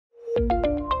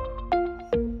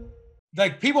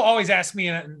like people always ask me,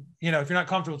 and you know, if you're not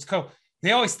comfortable, it's cool.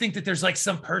 They always think that there's like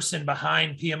some person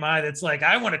behind PMI that's like,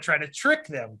 I want to try to trick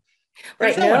them.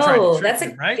 There's Right. no one trying to No, trick that's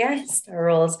them, right? against our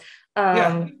rules.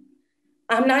 Yeah.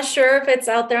 I'm not sure if it's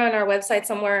out there on our website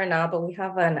somewhere or not, but we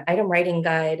have an item writing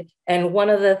guide. And one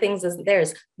of the things is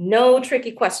there's no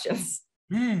tricky questions.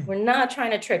 Mm. We're not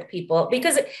trying to trick people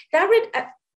because that would,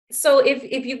 so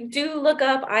if you do look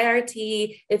up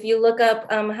IRT, if you look up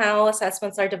how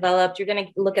assessments are developed, you're going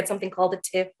to look at something called a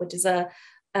TIF, which is a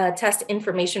test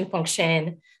information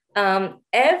function.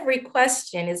 Every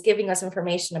question is giving us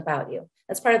information about you.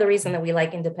 That's part of the reason that we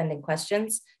like independent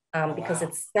questions, because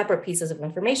it's separate pieces of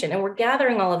information. And we're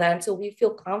gathering all of that until we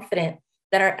feel confident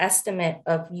that our estimate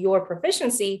of your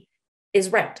proficiency is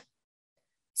right.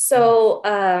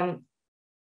 So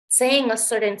saying a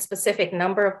certain specific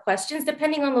number of questions,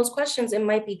 depending on those questions, it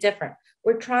might be different.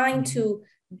 We're trying to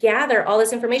gather all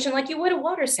this information like you would a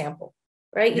water sample,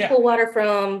 right? You pull water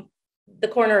from the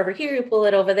corner over here, you pull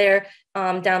it over there,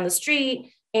 down the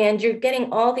street, and you're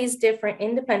getting all these different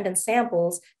independent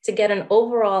samples to get an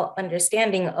overall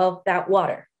understanding of that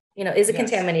water. You know, is it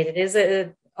contaminated? Is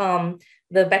it the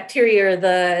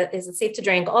bacteria, is it safe to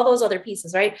drink? All those other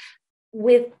pieces, right?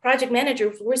 With project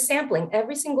managers, we're sampling.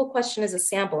 Every single question is a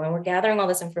sample, and we're gathering all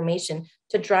this information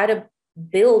to try to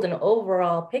build an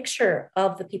overall picture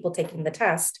of the people taking the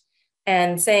test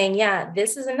and saying, yeah,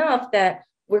 this is enough that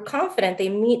we're confident they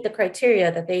meet the criteria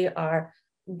that they are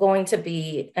going to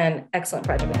be an excellent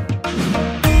project manager.